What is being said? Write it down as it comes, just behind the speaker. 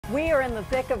We are in the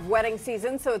thick of wedding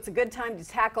season, so it's a good time to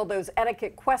tackle those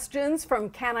etiquette questions, from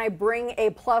can I bring a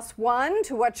 +1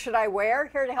 to what should I wear?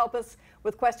 Here to help us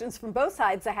with questions from both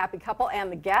sides, the happy couple and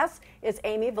the guests, is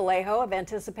Amy Vallejo of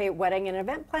Anticipate Wedding and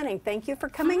Event Planning. Thank you for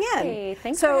coming in.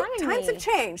 Thanks for having me. So times have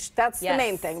changed. That's the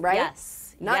main thing, right?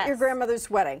 Yes. Not your grandmother's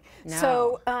wedding. No.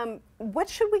 So what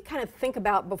should we kind of think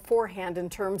about beforehand in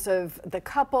terms of the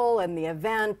couple and the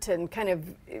event and kind of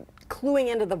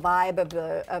cluing into the vibe of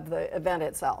the event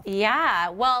itself? Yeah,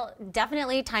 well,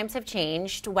 definitely times have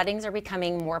changed. Weddings are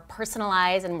becoming more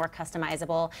personalized and more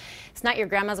customizable. It's not your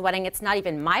grandma's wedding. It's not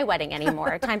even my wedding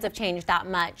anymore. Times have changed that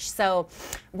much. So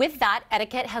with that,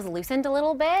 etiquette has loosened a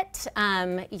little bit.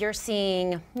 You're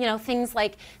seeing, things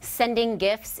like sending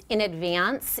gifts in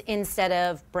advance instead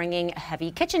of bringing a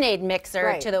heavy KitchenAid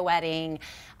mixer to the wedding.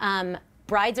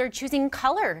 Brides are choosing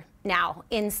color now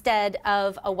instead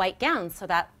of a white gown, so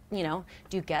that,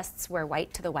 do guests wear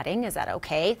white to the wedding? Is that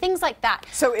okay? Things like that.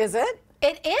 So is it?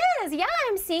 It is, yeah.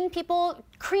 I'm seeing people,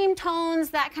 cream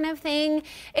tones, that kind of thing.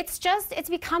 It's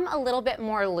become a little bit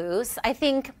more loose. I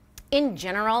think in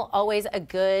general, always a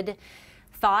good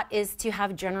thought is to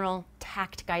have general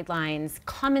tact guidelines,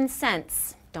 common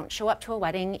sense. Don't show up to a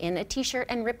wedding in a t-shirt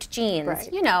and ripped jeans,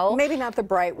 Maybe not the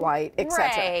bright white, etc.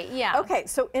 Right, yeah. Okay,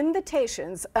 so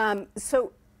invitations.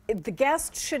 So the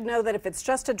guest should know that if it's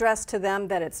just addressed to them,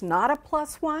 that it's not a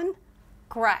 +1?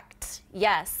 Correct,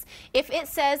 yes. If it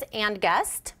says and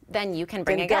guest, then you can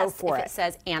bring a guest. If it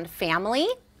says and family,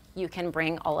 you can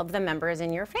bring all of the members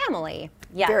in your family.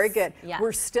 Yes. Very good. Yes.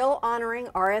 We're still honoring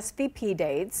RSVP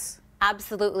dates.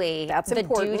 Absolutely. That's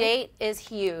important. The due date is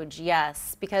huge,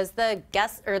 yes, because the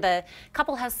guest or the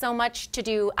couple has so much to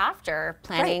do after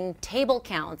planning table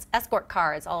counts, escort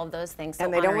cards, all of those things. So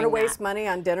and they don't want to waste money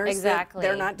on dinners that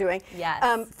they're not doing.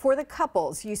 Yes. For the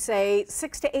couples, you say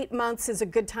 6 to 8 months is a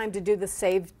good time to do the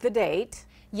save the date.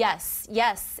 Yes,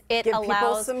 yes. It Give allows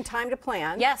people some time to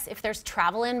plan. Yes, if there's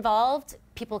travel involved,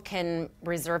 people can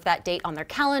reserve that date on their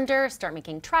calendar, start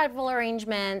making travel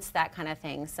arrangements, that kind of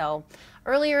thing. So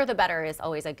earlier the better is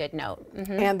always a good note.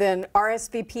 And then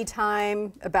RSVP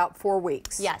time, about 4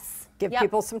 weeks. Yes. Give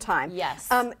people some time. Yes.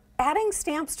 Adding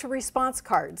stamps to response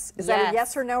cards. Is that a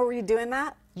yes or no? Are you doing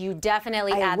that? You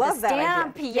definitely add love the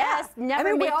stamp. That idea. Yes,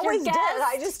 never make we always your guest. did.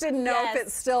 I just didn't know if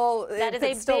it's still That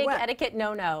is a big etiquette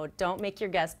no-no. Don't make your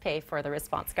guest pay for the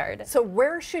response card. So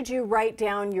where should you write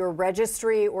down your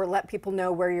registry or let people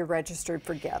know where you're registered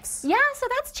for gifts? Yeah, so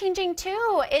that's changing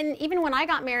too. And even when I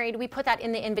got married, we put that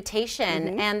in the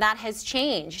invitation, and that has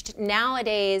changed.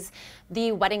 Nowadays,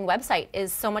 the wedding website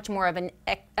is so much more of an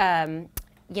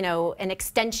an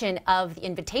extension of the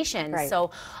invitation. Right.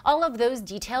 So all of those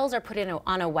details are put in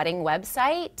on a wedding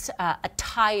website,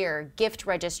 attire, gift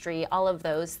registry, all of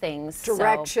those things.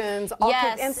 Directions. So,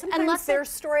 and sometimes their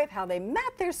story of how they met,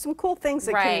 there's some cool things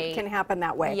that can happen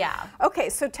that way. Yeah. Okay,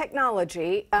 so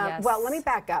technology. Well, let me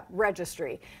back up.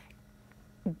 Registry.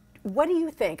 What do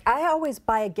you think? I always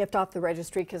buy a gift off the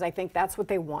registry because I think that's what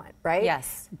they want, right?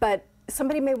 Yes. But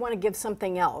somebody may want to give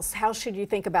something else. How should you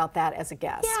think about that as a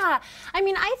guest? Yeah, I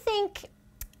mean, I think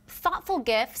thoughtful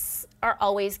gifts are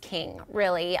always king,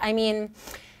 really. I mean,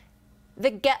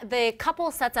 the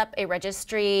couple sets up a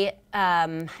registry,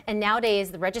 and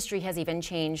nowadays the registry has even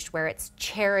changed where it's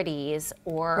charities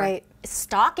or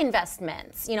stock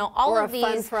investments, all of these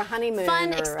fun for a honeymoon,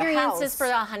 fun experiences for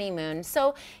the honeymoon.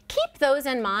 So keep those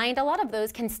in mind. A lot of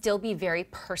those can still be very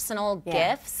personal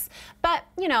gifts, but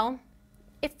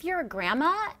if you're a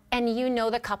grandma and you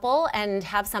know the couple and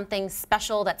have something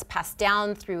special that's passed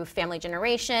down through family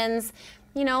generations,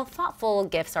 thoughtful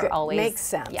gifts are always makes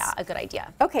sense. Yeah, a good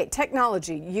idea. Okay,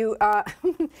 technology. You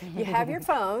you have your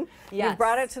phone. You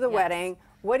brought it to the wedding.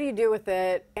 What do you do with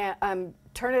it?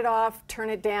 Turn it off, turn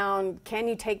it down. Can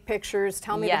you take pictures?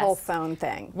 Tell me the whole phone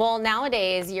thing. Well,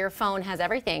 nowadays your phone has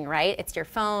everything, right? It's your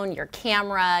phone, your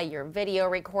camera, your video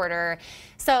recorder.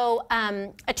 So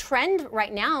a trend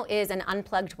right now is an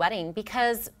unplugged wedding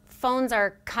because phones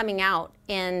are coming out,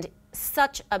 and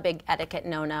such a big etiquette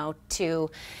no-no to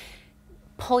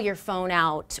pull your phone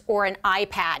out or an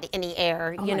iPad in the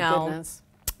air, Oh my goodness.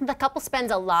 The couple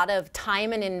spends a lot of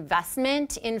time and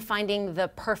investment in finding the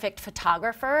perfect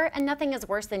photographer, and nothing is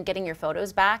worse than getting your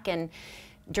photos back and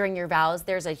during your vows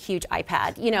there's a huge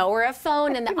iPad, or a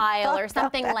phone in the aisle or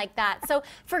something like that. So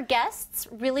for guests,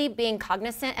 really being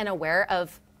cognizant and aware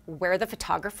of where the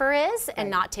photographer is and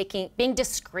not being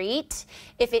discreet.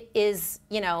 If it is,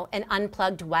 an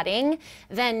unplugged wedding,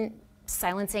 then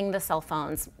silencing the cell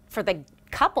phones. For the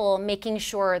couple, making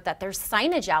sure that there's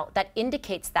signage out that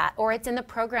indicates that, or it's in the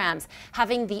programs,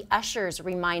 having the ushers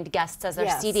remind guests as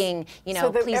they're seating, you know,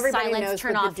 so please silence,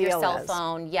 turn off your cell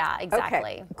phone. Yeah,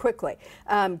 exactly. Okay, quickly.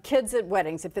 Kids at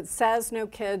weddings, if it says no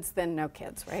kids, then no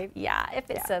kids, right? Yeah, if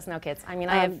it says no kids. I mean,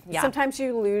 I have, sometimes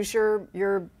you lose your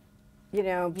you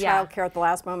know, child care at the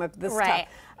last moment. This is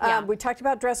tough. We talked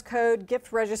about dress code,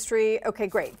 gift registry. Okay,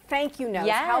 great. Thank you notes.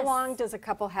 Yes. How long does a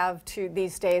couple have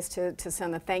these days to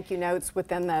send the thank you notes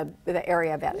within the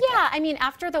area of etiquette? Yeah, I mean,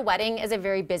 after the wedding is a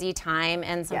very busy time,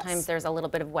 and sometimes there's a little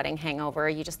bit of wedding hangover.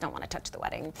 You just don't want to touch the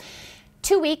wedding.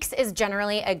 2 weeks is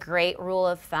generally a great rule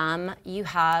of thumb. You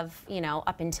have, you know,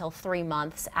 up until 3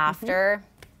 months after.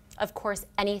 Of course,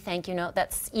 any thank you note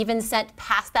that's even sent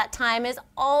past that time is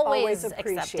always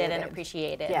accepted and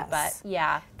appreciated. Yes. But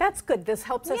yeah, that's good. This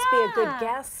helps us be a good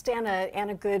guest and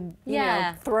a good you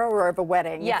know, thrower of a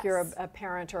wedding if you're a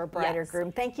parent or a bride or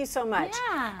groom. Thank you so much.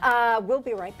 Yeah. We'll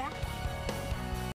be right back.